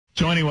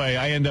So anyway,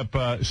 I end up,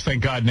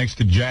 thank God, next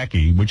to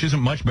Jackie, which isn't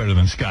much better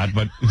than Scott,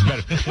 but it's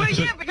better. Well,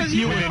 yeah, because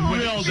you were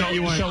thrilled that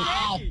you weren't.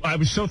 I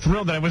was so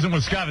thrilled that I wasn't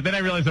with Scott, but then I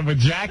realized I'm with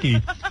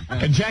Jackie,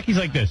 and Jackie's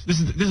like this.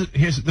 This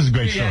is a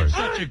great story.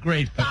 Such a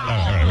great. All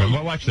right,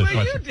 well, watch this.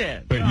 Well, you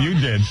did. But you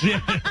did.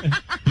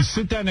 You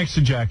sit down next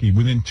to Jackie.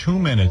 Within 2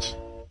 minutes,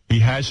 he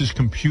has his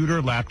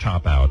computer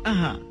laptop out.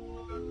 Uh-huh.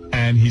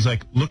 And he's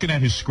like looking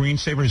at his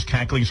screensaver, his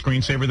cackling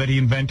screensaver that he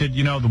invented,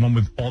 you know, the one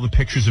with all the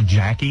pictures of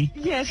Jackie.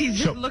 Yes, he's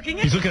just looking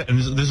at it. He's looking at it,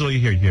 and this is all you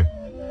hear.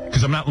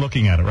 Because I'm not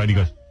looking at it, right? He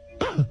goes,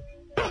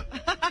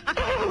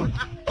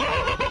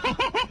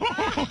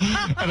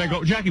 and I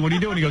go, Jackie, what are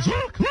you doing? He goes,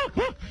 look.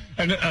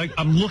 And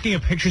I'm looking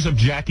at pictures of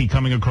Jackie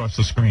coming across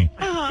the screen.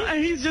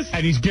 And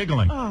he's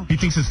giggling. Oh. He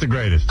thinks it's the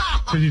greatest.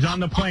 Because he's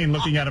on the plane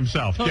looking at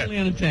himself. Totally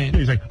entertained.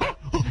 He's like,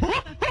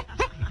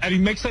 and he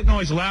makes that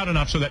noise loud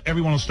enough so that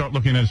everyone will start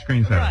looking at his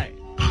screensaver. Right.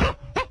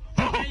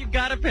 Now you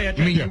got to pay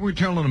attention. You mean you were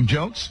telling him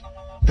jokes?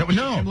 That was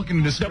him looking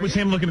at the screen? That was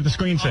him looking at the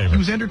screensaver. He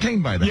was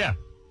entertained by that. Yeah.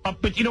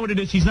 But you know what it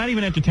is? He's not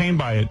even entertained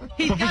by it.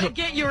 He's got to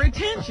get your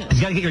attention.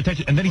 He's got to get your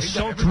attention. And then he's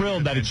so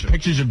thrilled that it's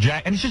pictures of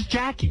Jack. And it's just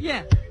Jackie.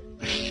 Yeah.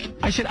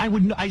 I said,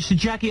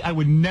 Jackie, I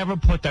would never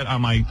put that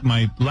on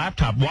my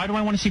laptop. Why do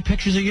I want to see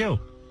pictures of you?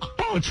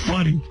 Oh, it's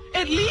funny.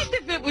 At least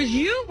if it was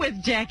you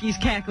with Jackie's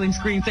cackling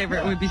screensaver,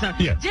 it would be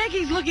something. Yeah.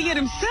 Jackie's looking at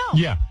himself.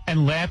 Yeah,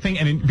 and laughing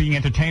and being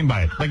entertained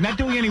by it. Like, not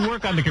doing any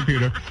work on the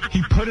computer.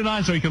 He put it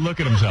on so he could look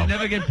at himself.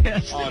 Never get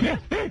pissed. Yeah.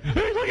 Hey,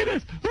 look at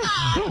this.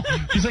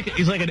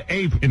 He's like an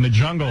ape in the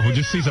jungle who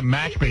just sees a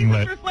match being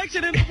lit.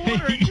 Reflection in the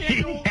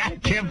water.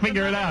 Can't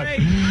figure it out.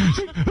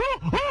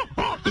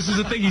 This is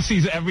the thing he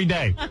sees every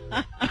day.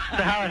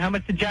 So, Howard, how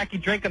much did Jackie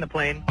drink on the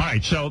plane? All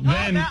right, so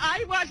then... now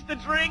I watched the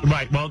drink.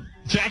 Right, well,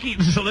 Jackie...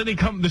 So then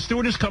the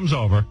stewardess comes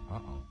over,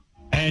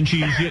 and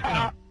she's...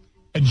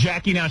 and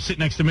Jackie now sitting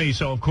next to me,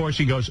 so of course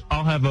he goes,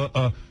 I'll have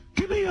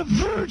give me a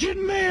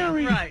Virgin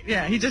Mary. Right,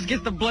 yeah, he just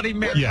gets the Bloody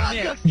Mary.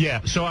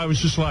 Yeah, so I was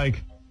just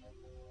like,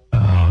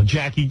 oh,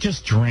 Jackie,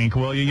 just drink,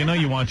 will you? You know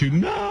you want to.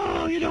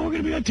 No, you know we're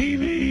going to be on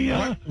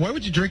TV. Why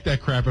would you drink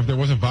that crap if there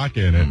wasn't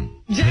vodka in it?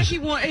 Jackie,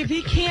 if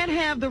he can't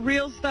have the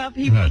real stuff,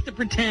 he wants to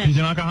pretend. He's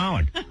an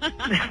alcoholic.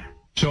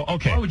 So,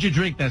 okay. Why would you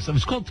drink that stuff?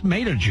 It's called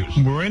tomato juice.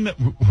 We're in the...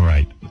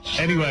 Right.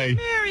 Anyway...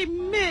 Very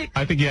mixed.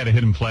 I think he had a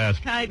hidden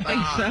flask. I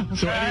think so.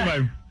 So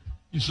anyway...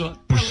 You saw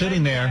we're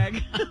sitting there,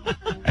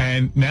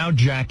 and now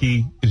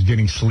Jackie is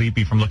getting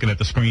sleepy from looking at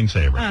the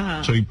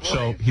screensaver. So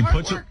he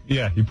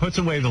puts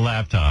away the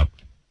laptop.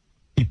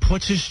 He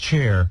puts his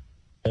chair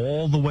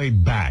all the way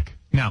back.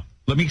 Now,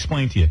 let me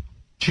explain to you.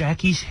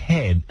 Jackie's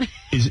head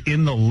is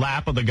in the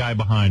lap of the guy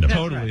behind him.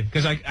 Totally.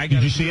 Because I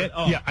Did you see it?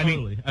 Oh, yeah,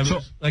 totally. I mean,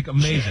 like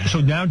amazing.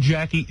 So now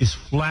Jackie is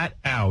flat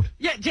out.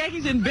 Yeah,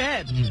 Jackie's in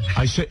bed.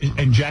 I said,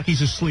 and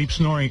Jackie's asleep,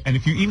 snoring. And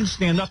if you even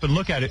stand up and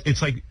look at it,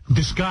 it's like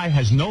this guy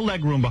has no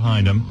leg room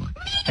behind him,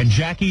 and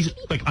Jackie's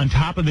like on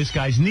top of this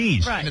guy's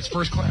knees. Right. And it's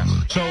first class.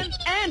 So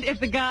and if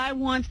the guy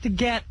wants to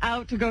get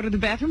out to go to the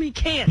bathroom, he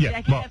can't. Yeah,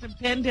 Jackie has him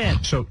pinned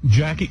in. So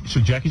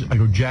I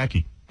go,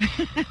 Jackie.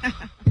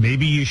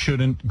 Maybe you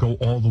shouldn't go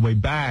all the way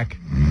back.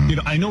 You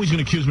know, I know he's going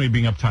to accuse me of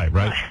being uptight,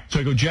 right? So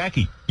I go,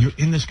 Jackie, you're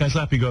in this guy's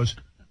lap. He goes,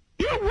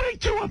 you're way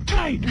too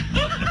uptight.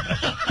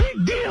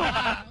 Big deal.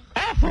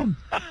 F him.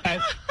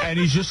 And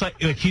he's just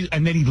like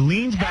and then he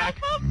leans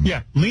back.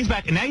 Yeah, leans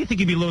back. And now you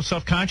think he'd be a little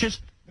self-conscious.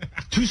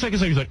 2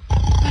 seconds later, he's like,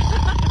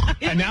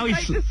 and now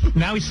he's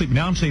sleeping.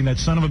 Now I'm saying, that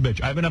son of a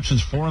bitch. I've been up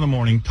since 4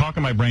 a.m.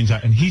 talking my brains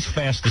out, and he's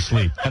fast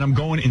asleep. And I'm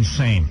going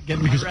insane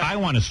because I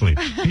want to sleep.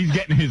 He's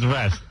getting his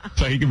rest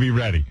so he can be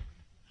ready.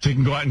 So he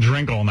can go out and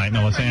drink all night in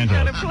Los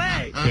Angeles. Gotta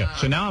play. Yeah.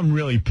 So now I'm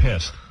really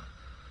pissed.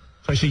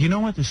 So I say, you know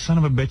what, this son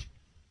of a bitch,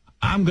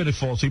 I'm going to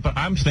fall asleep, but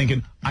I'm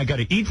thinking I got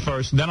to eat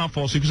first, then I'll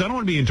fall asleep because I don't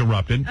want to be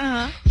interrupted.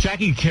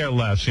 Jackie care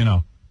less, you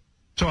know.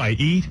 So I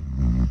eat.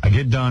 I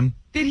get done.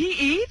 Did he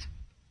eat?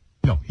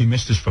 No, he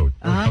missed his food.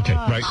 Okay,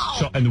 right.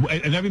 So,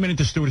 and every minute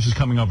the stewardess is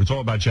coming over. It's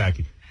all about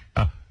Jackie.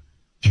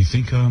 Do you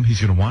think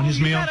he's going to want his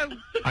meal?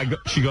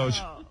 She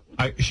goes,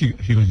 do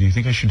you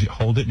think I should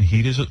hold it and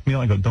heat his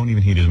meal? I go, don't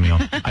even heat his meal.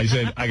 I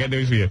said, I got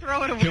news for you.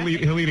 Throw it away.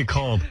 He'll eat it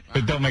cold.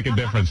 It don't make a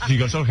difference. She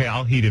goes, okay,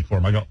 I'll heat it for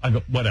him. I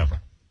go, whatever.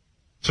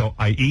 So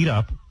I eat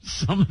up.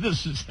 Some of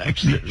this is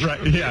actually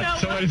right. Yeah.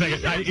 So wait a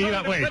second. I eat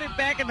up. Wait. Put it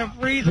back in the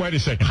freezer. Wait a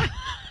second.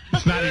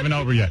 It's not even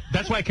over yet.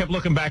 That's why I kept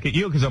looking back at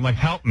you, because I'm like,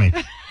 help me.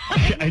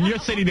 And you're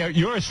sitting there,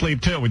 you're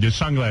asleep too with your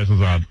sunglasses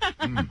on.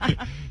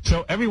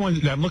 So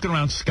I'm looking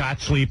around,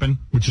 Scott sleeping,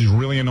 which is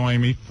really annoying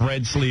me.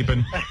 Fred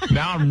sleeping.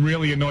 Now I'm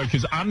really annoyed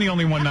because I'm the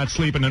only one not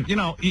sleeping. And, you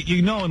know,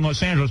 in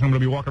Los Angeles, I'm going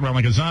to be walking around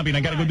like a zombie, and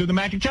I got to go do the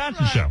Magic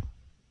Johnson show.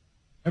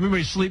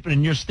 Everybody's sleeping,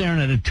 and you're staring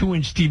at a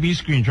 2-inch TV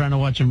screen trying to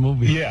watch a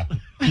movie. Yeah.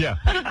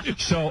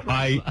 So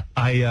I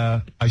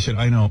said,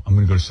 I know, I'm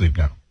going to go to sleep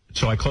now.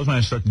 So I close my eyes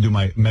and start to do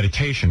my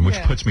meditation, which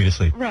puts me to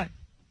sleep. Right.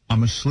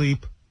 I'm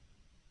asleep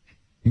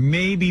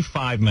maybe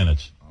 5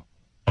 minutes.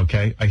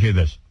 Okay? I hear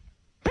this.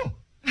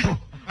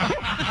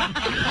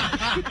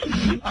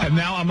 And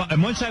now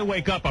and once I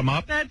wake up, I'm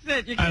up. That's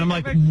it. And I'm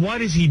like,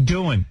 what is he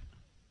doing?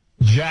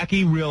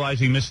 Jackie realized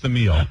he missed the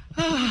meal.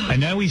 And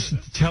now he's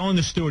telling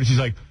the stewardess, he's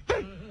like,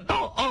 hey,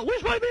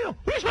 where's my meal?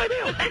 Where's my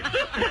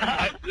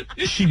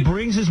meal? She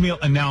brings his meal,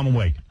 and now I'm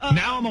awake.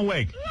 Now I'm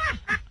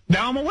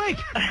awake.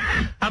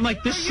 I'm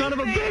like, this son of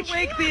a bitch.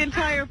 Awake the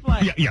entire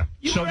flight. Yeah.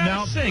 So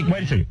now,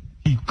 wait a second.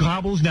 He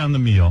gobbles down the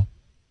meal,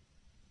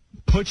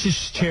 puts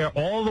his chair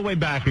all the way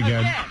back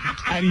again,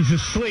 and he's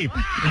asleep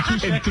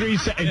in 3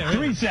 seconds.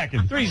 3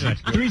 seconds.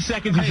 3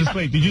 seconds he's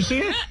asleep. Did you see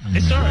it?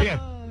 It's all right.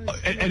 Yeah.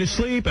 And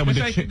asleep, and with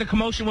The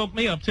commotion woke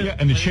me up, too. yeah,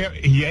 and the chair,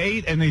 he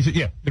ate, and he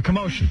said, the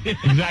commotion.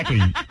 Exactly.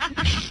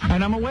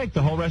 And I'm awake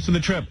the whole rest of the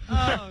trip.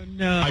 Oh,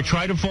 no. I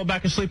tried to fall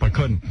back asleep. I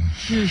couldn't.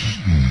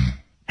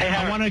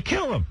 I want to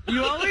kill him.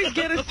 You always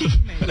get a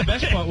seatmate. The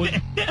best part was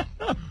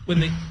when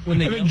they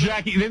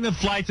And then the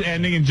flight's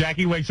ending, and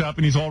Jackie wakes up,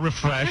 and he's all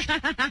refreshed.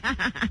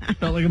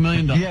 felt like $1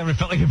 million. Yeah, it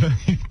felt like $1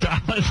 million.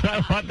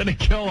 I wanted to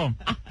kill him.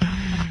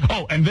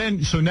 Oh, and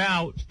then, so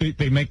now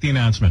they make the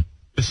announcement.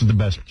 This is the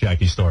best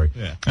Jackie story.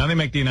 Yeah. Now they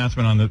make the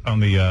announcement on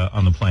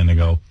the plane. They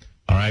go,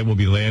 all right, we'll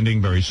be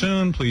landing very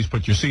soon. Please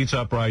put your seats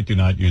upright. Do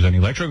not use any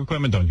electric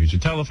equipment. Don't use your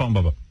telephone,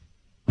 blah, blah.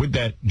 With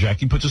that,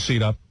 Jackie puts a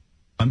seat up,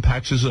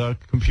 unpacks his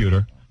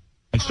computer,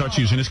 and starts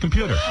using his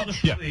computer.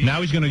 Yeah,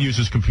 now he's going to use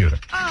his computer.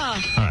 All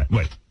right,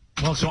 wait.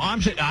 Well, so I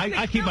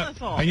keep my,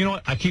 and you know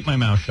what? I keep my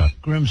mouth shut.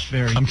 Grimm's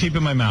Ferry. I'm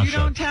keeping my mouth You shut.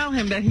 don't tell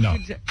him that he No.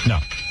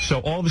 So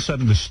all of a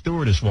sudden, the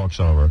stewardess walks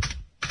over,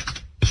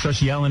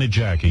 starts yelling at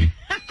Jackie.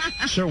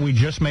 Sir, we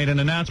just made an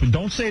announcement.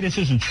 Don't say this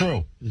isn't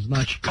true. It's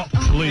not true. Oh,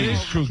 please. It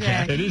is true,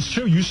 Jackie. It is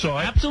true. You saw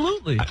it.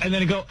 Absolutely. And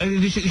then he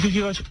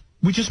goes,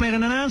 we just made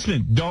an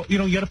announcement. Don't, you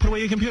got to put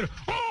away your computer.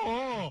 Oh,